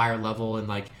go a little higher level and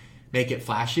like make it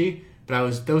flashy.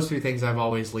 But those three things I've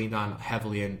always leaned on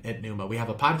heavily at Pneuma. We have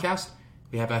a podcast,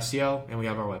 we have SEO, and we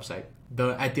have our website.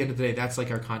 At the end of the day, that's like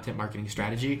our content marketing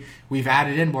strategy. We've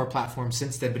added in more platforms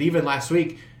since then. But even last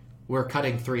week, we're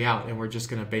cutting 3 out, and we're just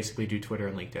going to basically do Twitter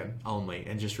and LinkedIn only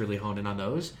and just really hone in on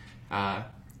those.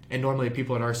 And normally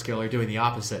people at our scale are doing the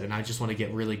opposite, and I just want to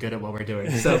get really good at what we're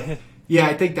doing. So, yeah,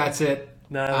 I think that's it.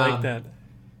 No, I like that.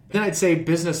 Then I'd say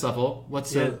business level.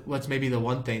 What's maybe the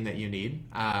one thing that you need?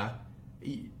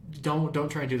 Don't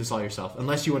try and do this all yourself,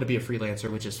 unless you want to be a freelancer,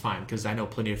 which is fine, because I know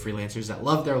plenty of freelancers that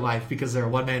love their life because they're a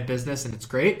one-man business, and it's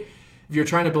great. If you're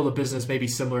trying to build a business maybe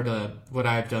similar to what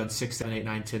I've done, 6, 7, 8,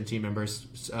 9, 10 team members,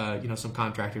 some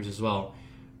contractors as well,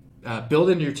 build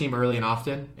into your team early and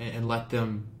often, and let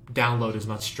them download as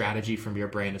much strategy from your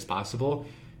brain as possible.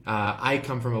 I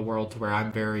come from a world where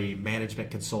I'm very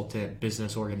management consultant,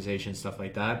 business organization, stuff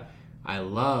like that. I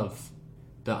love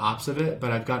the ops of it,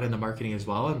 but I've gotten into marketing as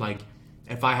well. And like,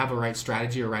 if I have a right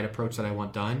strategy or right approach that I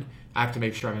want done, I have to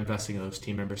make sure I'm investing in those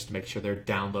team members to make sure they're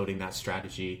downloading that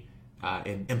strategy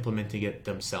and implementing it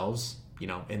themselves,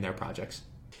 in their projects.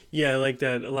 Yeah, I like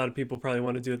that. A lot of people probably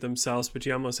want to do it themselves, but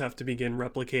you almost have to begin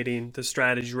replicating the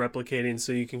strategy, replicating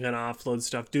so you can kind of offload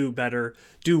stuff, do better,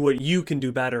 do what you can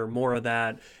do better, more of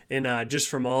that. And just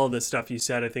from all of the stuff you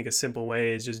said, I think a simple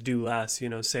way is just do less,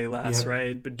 say less, Yep.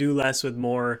 right? But do less with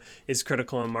more is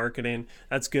critical in marketing.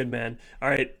 That's good, man. All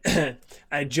right.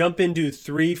 I jump into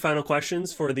three final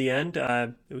questions for the end.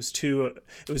 It was two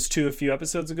a few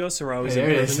episodes ago, so we're Hey, always there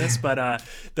it improving is. this. But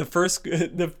the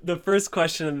first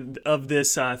question of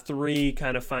this three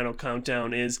kind of final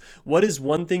countdown is: what is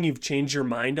one thing you've changed your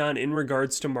mind on in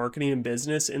regards to marketing and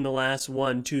business in the last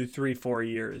 1, 2, 3, 4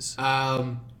 years?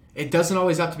 It doesn't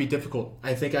always have to be difficult.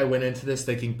 I think I went into this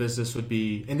thinking business would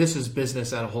be, and this is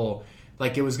business at a whole,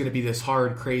 like it was going to be this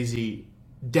hard, crazy,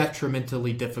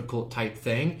 detrimentally difficult type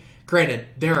thing. Granted,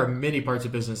 there are many parts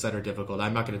of business that are difficult.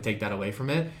 I'm not going to take that away from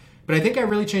it. But I think I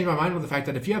really changed my mind with the fact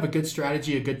that if you have a good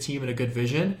strategy, a good team, and a good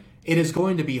vision, it is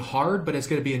going to be hard, but it's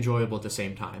going to be enjoyable at the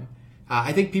same time.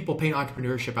 I think people paint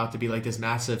entrepreneurship out to be like this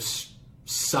massive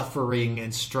suffering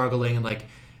and struggling, and like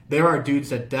there are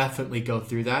dudes that definitely go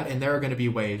through that, and there are going to be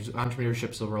waves.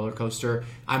 Entrepreneurship's a roller coaster.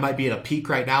 I might be at a peak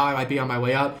right now. I might be on my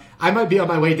way up. I might be on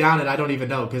my way down, and I don't even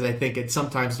know because I think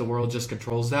sometimes the world just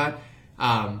controls that.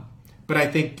 But I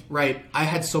think, right, I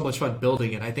had so much fun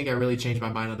building it. I think I really changed my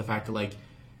mind on the fact that like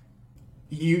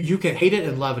you can hate it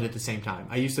and love it at the same time.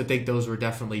 I used to think those were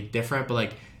definitely different, but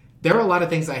like there were a lot of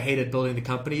things I hated building the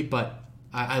company, but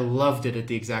I loved it at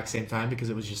the exact same time because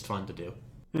it was just fun to do.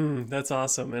 That's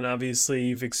awesome. And obviously,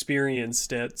 you've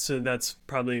experienced it. So that's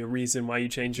probably a reason why you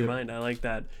changed your Yep. mind. I like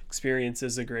that. Experience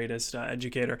is the greatest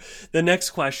educator. The next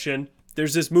question: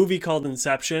 there's this movie called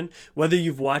Inception. Whether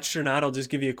you've watched or not, I'll just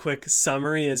give you a quick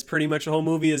summary. It's pretty much the whole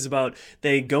movie is about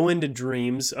they go into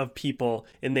dreams of people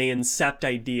and they incept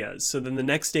ideas. So then the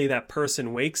next day, that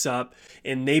person wakes up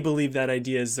and they believe that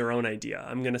idea is their own idea.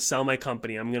 I'm going to sell my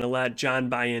company. I'm going to let John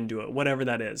buy into it, whatever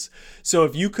that is. So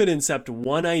if you could incept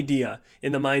one idea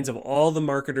in the minds of all the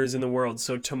marketers in the world,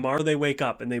 so tomorrow they wake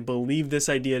up and they believe this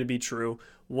idea to be true,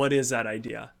 what is that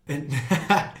idea? And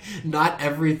not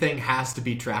everything has to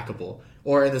be trackable,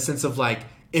 or in the sense of like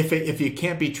if you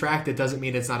can't be tracked, it doesn't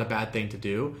mean it's not a bad thing to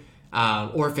do.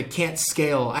 Or if it can't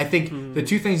scale, I think the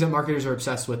two things that marketers are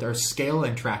obsessed with are scale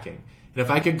and tracking. And if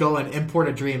I could go and import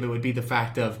a dream, it would be the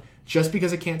fact of just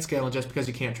because it can't scale and just because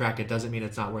you can't track it doesn't mean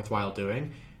it's not worthwhile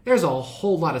doing. There's a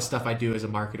whole lot of stuff I do as a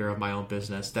marketer of my own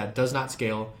business that does not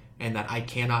scale and that I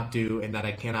cannot do and that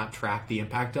I cannot track the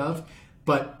impact of.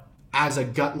 But as a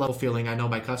gut level feeling, I know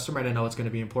my customer and I know it's going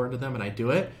to be important to them, and I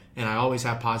do it, and I always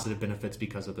have positive benefits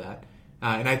because of that.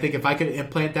 And I think if I could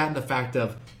implant that in the fact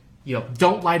of,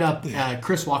 don't light up.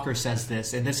 Chris Walker says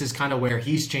this, and this is kind of where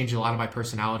he's changed a lot of my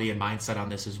personality and mindset on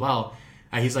this as well.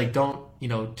 He's like, don't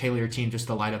tailor your team just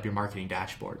to light up your marketing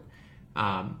dashboard.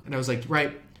 And I was like,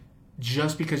 right.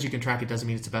 Just because you can track it doesn't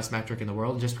mean it's the best metric in the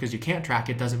world. And just because you can't track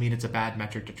it doesn't mean it's a bad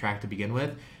metric to track to begin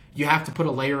with. You have to put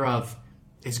a layer of,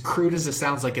 as crude as it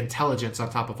sounds, like intelligence on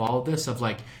top of all of this, of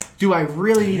like, do I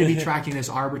really need to be tracking this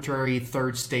arbitrary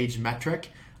third stage metric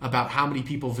about how many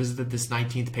people visited this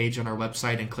 19th page on our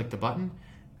website and clicked the button?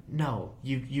 No,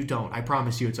 you don't. I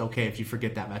promise you it's okay if you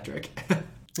forget that metric.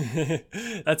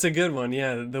 That's a good one.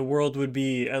 Yeah, the world would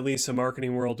be, at least the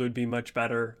marketing world would be much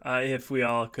better if we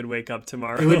all could wake up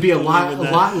tomorrow. It would be a lot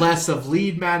believing that. less of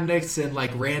lead magnets and like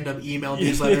random email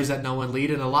newsletters that no one read,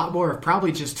 and a lot more of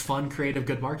probably just fun, creative,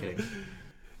 good marketing.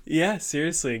 Yeah,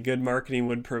 seriously, good marketing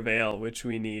would prevail, which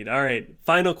we need. All right,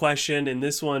 final question, and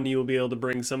this one you will be able to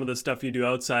bring some of the stuff you do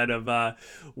outside of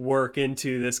work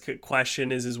into this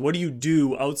question is what do you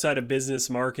do outside of business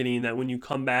marketing that when you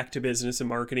come back to business and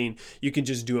marketing, you can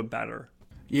just do it better?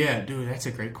 Yeah, dude, that's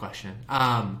a great question.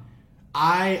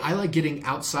 I like getting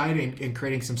outside and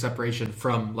creating some separation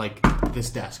from like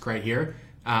this desk right here.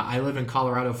 I live in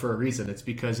Colorado for a reason. It's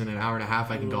because in an hour and a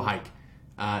half I can go hike.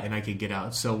 And I can get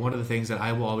out. So one of the things that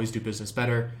I will always do business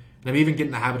better, and I'm even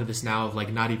getting the habit of this now of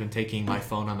like not even taking my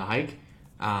phone on the hike.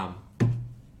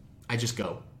 I just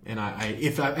go, and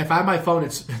if I have my phone,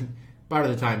 it's part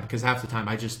of the time because half the time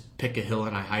I just pick a hill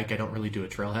and I hike. I don't really do a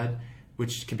trailhead,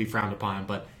 which can be frowned upon.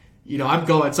 But I'm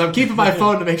going, so I'm keeping my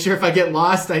phone to make sure if I get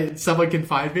lost, someone can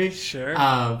find me. Sure.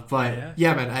 But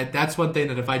yeah, man, that's one thing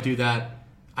that if I do that,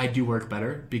 I do work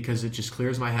better because it just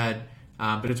clears my head.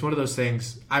 But it's one of those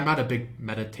things. I'm not a big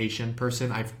meditation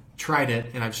person. I've tried it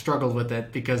and I've struggled with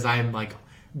it because I'm like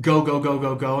go, go, go,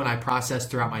 go, go, and I process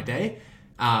throughout my day.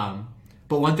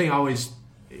 But one thing I always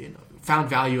found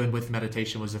value in with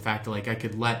meditation was the fact that like I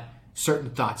could let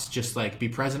certain thoughts just like be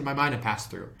present in my mind and pass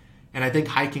through. And I think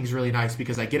hiking is really nice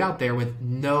because I get out there with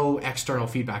no external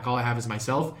feedback. All I have is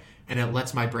myself, and it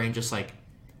lets my brain just like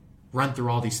run through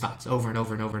all these thoughts over and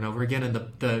over and over and over again. And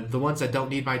the ones that don't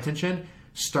need my attention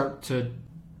start to,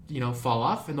 fall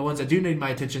off. And the ones that do need my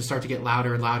attention start to get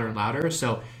louder and louder and louder.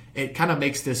 So it kind of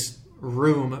makes this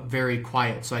room very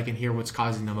quiet so I can hear what's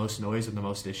causing the most noise and the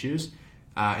most issues.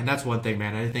 And that's one thing,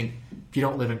 man. I think if you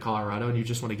don't live in Colorado and you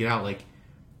just want to get out, like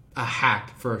a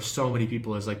hack for so many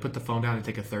people is like put the phone down and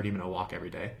take a 30-minute walk every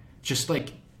day. Just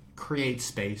like create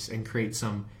space and create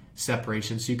some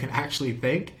separation so you can actually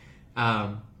think.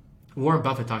 Warren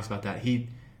Buffett talks about that. He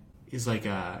is like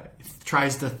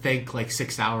tries to think like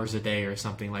 6 hours a day or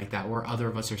something like that, where other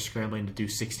of us are scrambling to do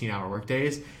 16-hour work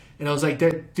days. And I was like,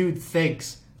 that dude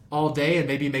thinks all day and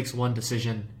maybe makes one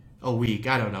decision a week.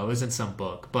 I don't know. It was in some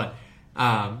book. But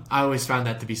I always found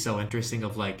that to be so interesting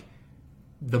of like,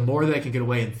 the more that I can get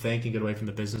away and think and get away from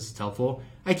the business, it's helpful.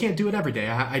 I can't do it every day.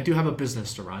 I do have a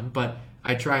business to run, but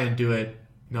I try and do it,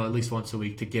 at least once a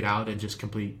week to get out and just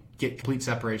get complete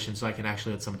separation so I can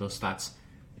actually let some of those thoughts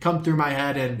come through my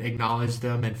head and acknowledge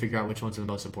them and figure out which ones are the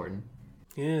most important.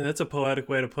 Yeah, that's a poetic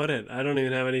way to put it. I don't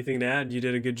even have anything to add. You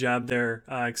did a good job there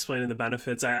explaining the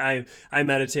benefits. I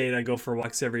meditate. I go for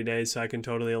walks every day, so I can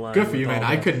totally align. Good for you, man.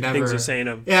 I could never. Things you're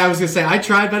saying. Yeah, I was gonna say I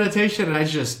tried meditation and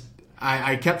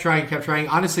I kept trying.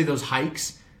 Honestly, those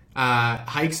hikes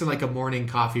and like a morning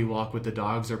coffee walk with the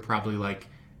dogs are probably like,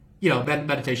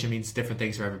 meditation means different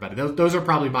things for everybody. Those are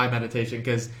probably my meditation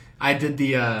because I did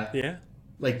the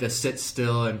like the sit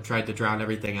still and tried to drown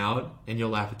everything out. And you'll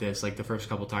laugh at this, like the first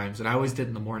couple times. And I always did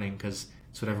in the morning because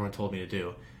it's what everyone told me to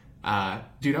do.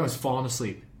 Dude, I was falling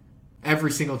asleep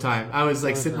every single time. I was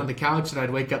like sitting on the couch and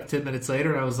I'd wake up 10 minutes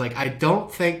later and I was like, I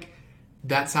don't think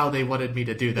that's how they wanted me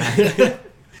to do that.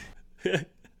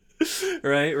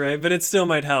 Right. But it still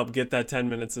might help get that 10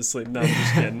 minutes of sleep. No, I'm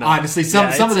just kidding. No. Honestly, some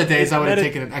of the days I would have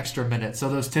taken an extra minute. So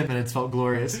those 10 minutes felt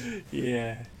glorious.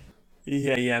 Yeah.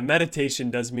 Meditation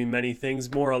does mean many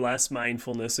things. More or less,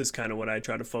 mindfulness is kind of what I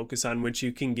try to focus on, which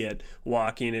you can get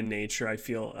walking in nature, I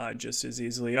feel, just as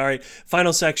easily. All right,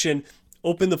 final section.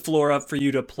 Open the floor up for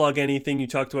you to plug anything. You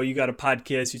talked about you got a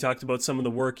podcast. You talked about some of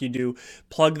the work you do.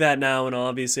 Plug that now, and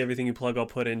obviously everything you plug, I'll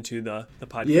put into the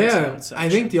podcast. Yeah, I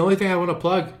think the only thing I want to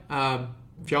plug,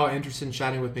 if y'all are interested in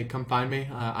chatting with me, come find me.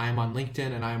 I am on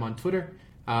LinkedIn and I am on Twitter.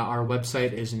 Our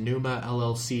website is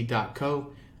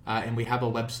pneumallc.co. And we have a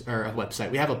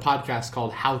website. We have a podcast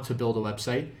called How to Build a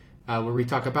Website, where we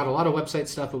talk about a lot of website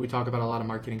stuff, but we talk about a lot of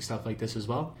marketing stuff like this as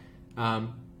well.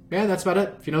 That's about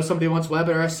it. If you know somebody who wants web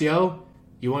or SEO,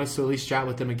 you want us to at least chat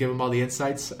with them and give them all the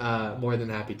insights, more than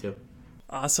happy to.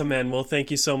 Awesome, man. Well,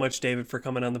 thank you so much, David, for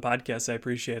coming on the podcast. I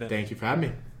appreciate it. Thank you for having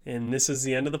me. And this is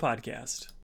the end of the podcast.